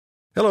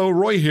Hello,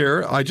 Roy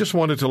here. I just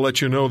wanted to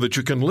let you know that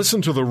you can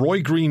listen to The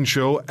Roy Green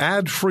Show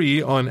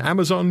ad-free on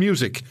Amazon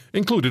Music,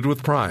 included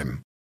with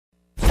Prime.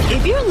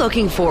 If you're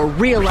looking for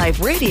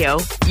real-life radio,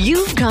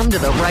 you've come to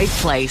the right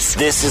place.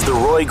 This is The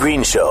Roy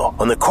Green Show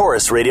on the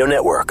Chorus Radio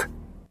Network.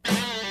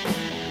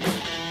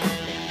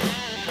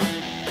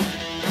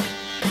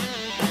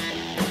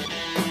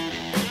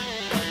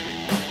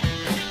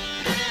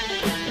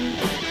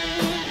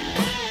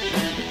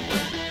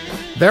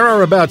 There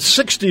are about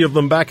 60 of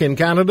them back in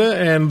Canada,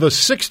 and the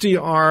 60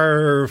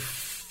 are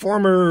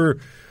former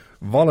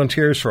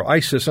volunteers for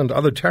ISIS and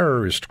other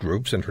terrorist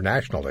groups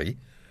internationally.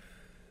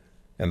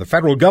 And the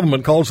federal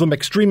government calls them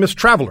extremist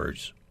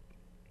travelers.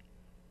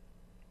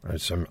 I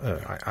still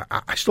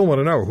want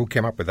to know who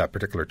came up with that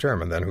particular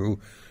term and then who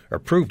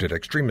approved it,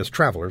 extremist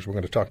travelers. We're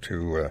going to talk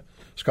to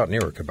Scott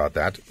Newark about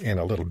that in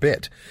a little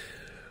bit.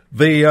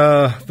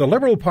 The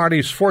Liberal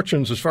Party's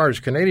fortunes, as far as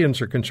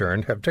Canadians are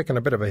concerned, have taken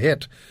a bit of a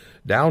hit,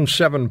 down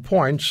 7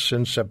 points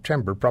since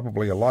September,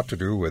 probably a lot to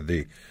do with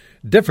the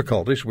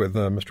difficulties with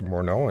Mr.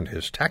 Morneau and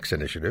his tax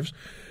initiatives.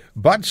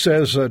 But,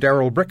 says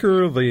Darrell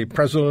Bricker, the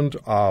president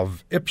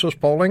of Ipsos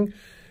Polling,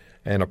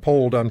 in a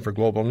poll done for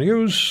Global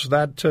News,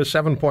 that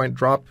 7-point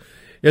drop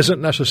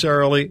isn't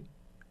necessarily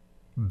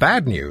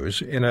bad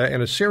news in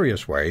a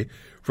serious way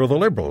for the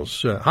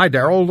Liberals. Hi,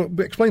 Darrell.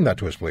 Explain that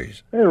to us,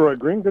 please. Hey, Roy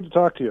Green. Good to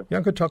talk to you. Yeah,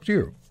 good to talk to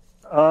you.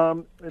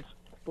 It's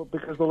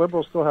because the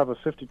Liberals still have a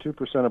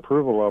 52%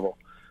 approval level.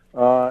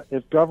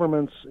 If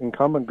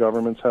incumbent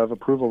governments have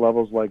approval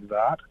levels like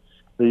that,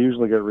 they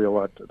usually get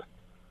reelected.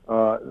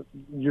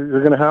 You're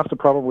going to have to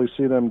probably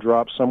see them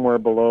drop somewhere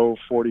below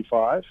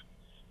 45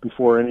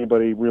 before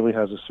anybody really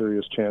has a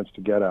serious chance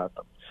to get at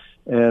them.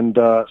 And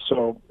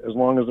so as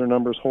long as their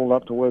numbers hold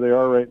up to where they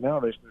are right now,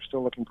 they're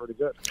still looking pretty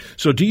good.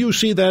 So do you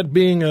see that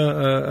being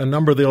a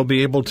number they'll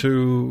be able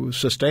to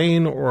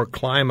sustain or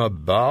climb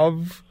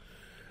above?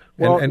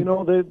 Well,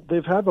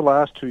 they've had the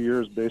last 2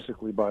 years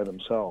basically by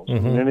themselves.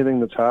 Mm-hmm. And anything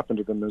that's happened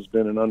to them has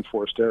been an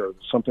unforced error,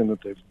 something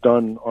that they've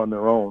done on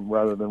their own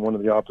rather than one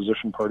of the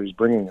opposition parties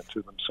bringing it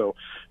to them. So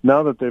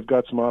now that they've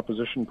got some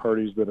opposition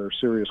parties that are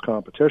serious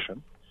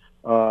competition,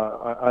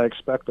 I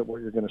expect that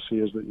what you're going to see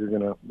is that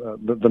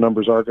the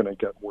numbers are going to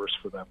get worse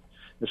for them.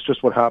 It's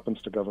just what happens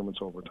to governments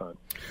over time.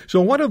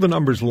 So what are the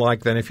numbers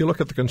like then? If you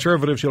look at the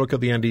Conservatives, you look at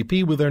the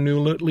NDP with their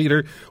new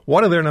leader,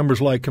 what are their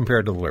numbers like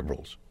compared to the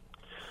Liberals?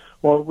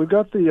 Well, we've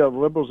got the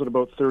Liberals at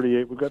about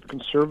 38. We've got the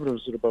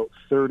Conservatives at about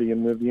 30,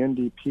 and we have the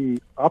NDP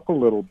up a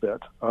little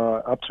bit,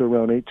 up to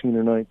around 18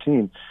 or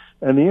 19.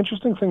 And the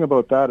interesting thing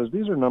about that is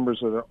these are numbers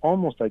that are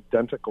almost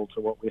identical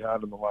to what we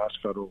had in the last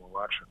federal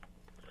election.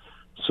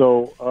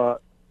 So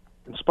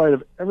in spite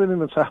of everything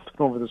that's happened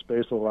over the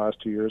space of the last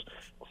 2 years,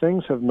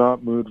 things have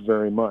not moved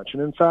very much.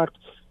 And in fact,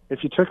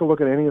 if you take a look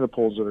at any of the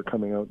polls that are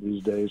coming out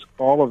these days,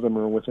 all of them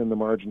are within the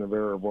margin of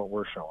error of what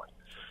we're showing.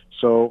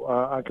 So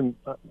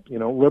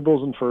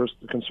Liberals in first,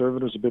 the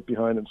Conservatives a bit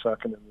behind in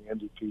second, and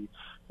the NDP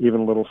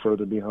even a little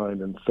further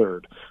behind in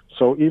third.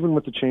 So even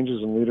with the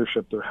changes in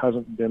leadership, there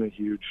hasn't been a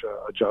huge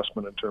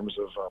adjustment in terms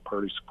of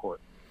party support.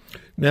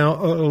 Now,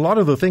 a lot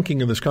of the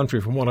thinking in this country,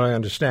 from what I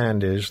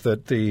understand, is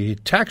that the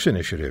tax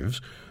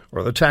initiatives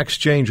or the tax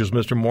changes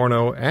Mr.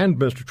 Morneau and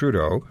Mr.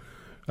 Trudeau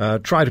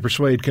try to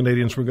persuade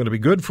Canadians were going to be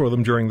good for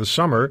them during the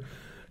summer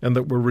and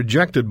that were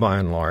rejected by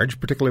and large,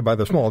 particularly by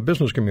the small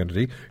business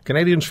community.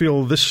 Canadians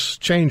feel this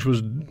change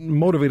was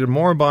motivated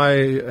more by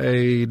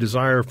a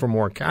desire for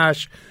more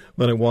cash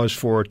than it was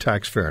for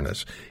tax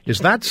fairness. Is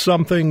that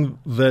something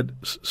that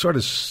sort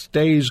of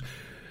stays,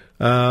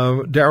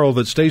 Darrell,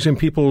 that stays in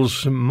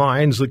people's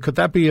minds? Could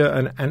that be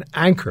an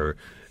anchor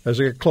as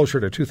they get closer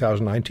to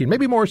 2019,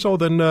 maybe more so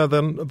than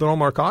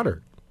Omar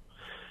Khadr?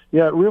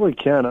 Yeah, it really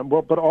can.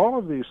 But all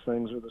of these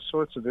things are the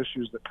sorts of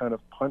issues that kind of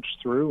punch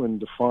through and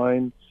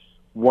define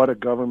what a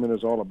government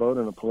is all about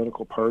and a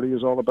political party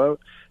is all about.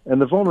 And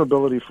the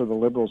vulnerability for the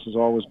Liberals has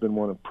always been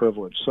one of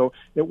privilege. So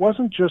it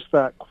wasn't just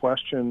that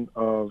question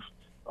of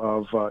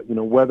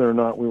whether or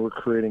not we were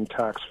creating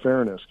tax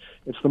fairness.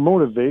 It's the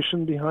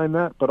motivation behind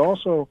that, but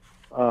also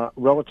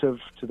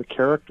relative to the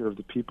character of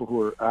the people who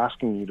are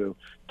asking you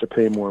to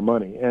pay more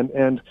money.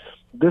 And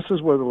this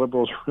is where the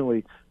Liberals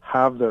really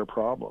have their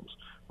problems.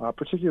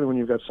 Particularly when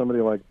you've got somebody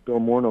like Bill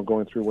Morneau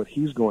going through what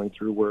he's going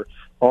through, where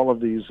all of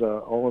these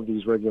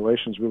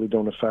regulations really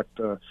don't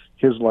affect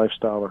his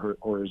lifestyle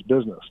or his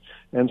business.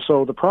 And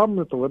so the problem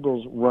that the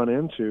Liberals run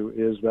into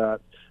is that,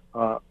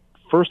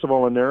 first of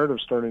all, a narrative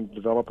starting to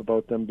develop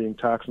about them being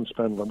tax and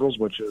spend Liberals,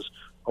 which is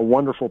a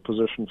wonderful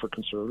position for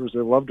Conservatives. They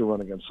love to run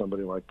against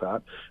somebody like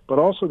that. But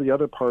also the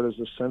other part is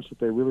the sense that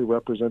they really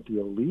represent the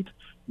elite,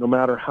 no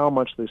matter how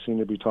much they seem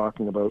to be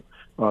talking about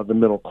the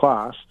middle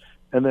class.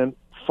 And then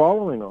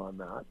following on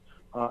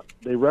that,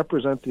 they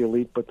represent the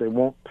elite, but they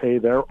won't pay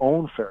their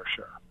own fair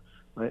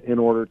share in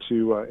order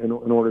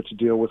to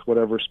deal with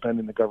whatever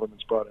spending the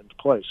government's brought into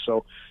place.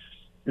 So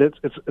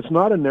it's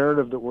not a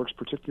narrative that works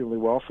particularly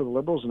well for the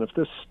Liberals, and if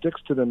this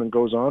sticks to them and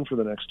goes on for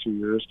the next 2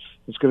 years,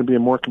 it's going to be a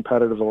more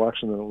competitive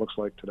election than it looks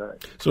like today.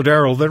 So,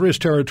 Darrell, there is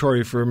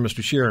territory for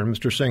Mr. Scheer and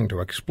Mr. Singh to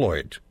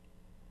exploit.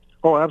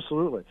 Oh,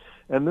 absolutely.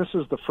 And this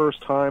is the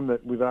first time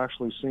that we've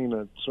actually seen,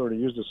 I sort of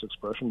use this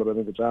expression, but I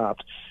think it's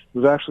apt,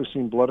 we've actually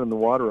seen blood in the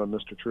water on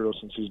Mr. Trudeau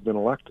since he's been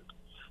elected.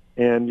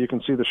 And you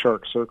can see the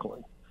sharks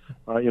circling.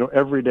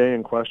 Every day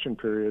in question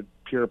period,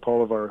 Pierre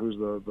Poilievre, who's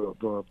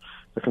the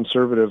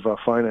conservative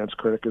finance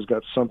critic, has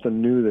got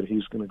something new that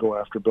he's going to go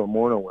after Bill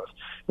Morneau with.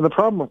 And the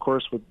problem, of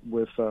course,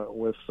 with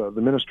the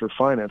Minister of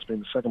Finance being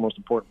the second most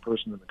important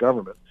person in the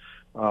government,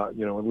 at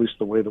least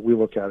the way that we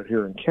look at it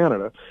here in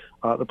Canada,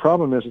 the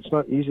problem is it's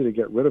not easy to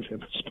get rid of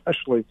him,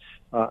 especially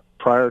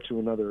prior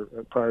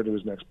to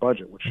his next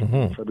budget, which should be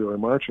in February,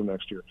 March of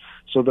next year.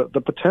 So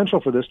the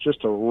potential for this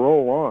just to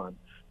roll on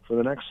for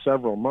the next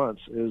several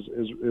months is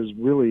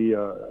really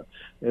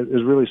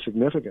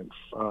significant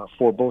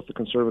for both the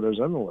Conservatives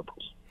and the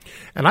Liberals.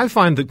 And I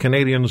find that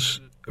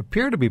Canadians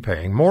appear to be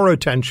paying more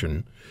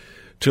attention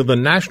to the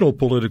national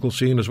political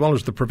scene as well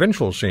as the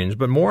provincial scenes,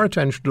 but more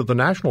attention to the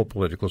national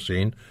political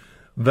scene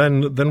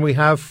than we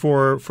have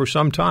for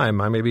some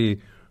time.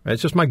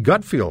 It's just my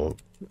gut feel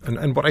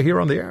and what I hear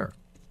on the air.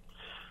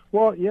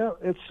 Well, yeah,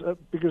 it's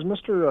because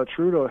Mr.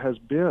 Trudeau has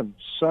been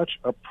such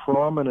a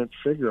prominent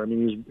figure. I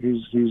mean,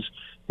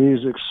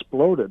 he's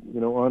exploded,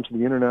 onto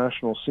the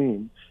international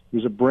scene.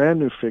 He's a brand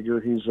new figure.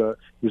 He's a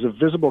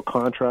visible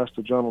contrast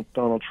to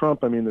Donald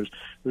Trump. I mean,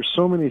 there's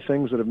so many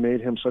things that have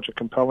made him such a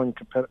compelling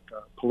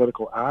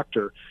political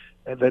actor,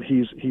 that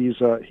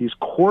he's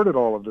courted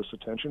all of this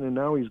attention, and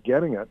now he's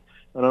getting it.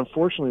 And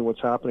unfortunately, what's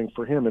happening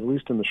for him, at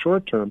least in the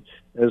short term,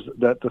 is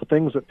that the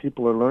things that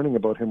people are learning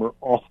about him are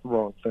all the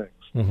wrong things.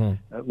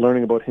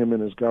 Learning about him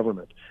and his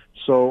government.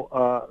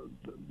 So,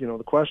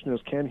 the question is,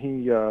 can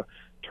he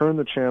turn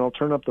the channel,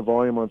 turn up the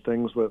volume on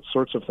things, the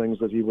sorts of things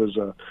that he was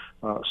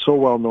so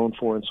well known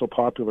for and so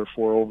popular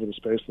for over the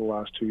space of the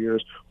last 2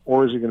 years,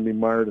 or is he going to be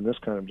mired in this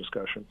kind of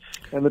discussion?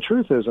 And the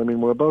truth is,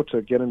 we're about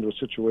to get into a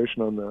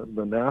situation on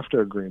the NAFTA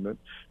agreement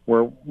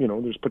where,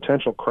 there's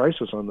potential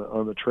crisis on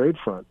the trade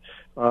front.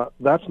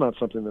 That's not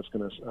something that's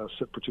going to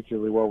sit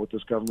particularly well with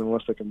this government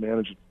unless they can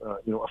manage it,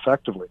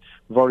 effectively.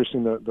 We've already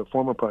seen the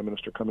former Prime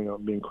Minister coming out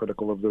and being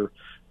critical of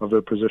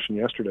their position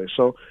yesterday.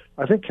 So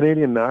I think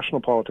Canadian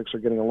national politics are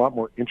getting a lot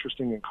more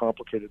interesting and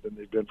complicated than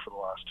they've been for the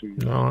last 2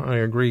 years. No, I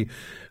agree.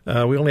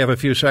 We only have a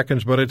few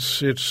seconds, but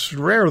it's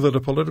rare that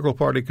a political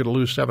party could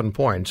lose 7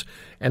 points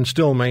and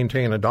still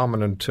maintain a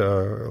dominant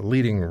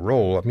leading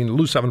role.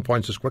 Lose 7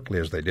 points as quickly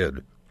as they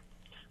did.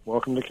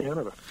 Welcome to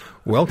Canada.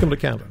 Welcome to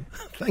Canada.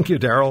 Thank you,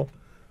 Darryl.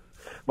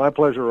 My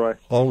pleasure, Roy.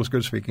 Always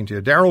good speaking to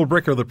you. Darryl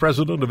Bricker, the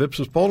president of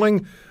Ipsos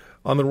Polling,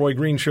 on the Roy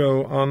Green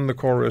Show on the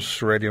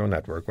Chorus Radio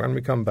Network. When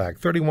we come back,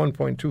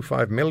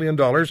 $31.25 million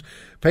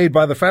paid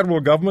by the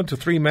federal government to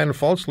 3 men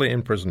falsely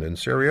imprisoned in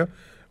Syria.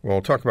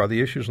 We'll talk about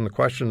the issues and the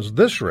questions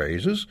this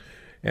raises,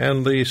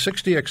 and the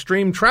 60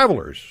 extreme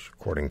travelers,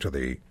 according to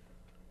the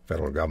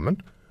federal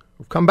government,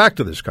 who've come back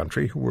to this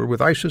country who were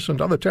with ISIS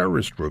and other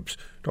terrorist groups.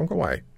 Don't go away.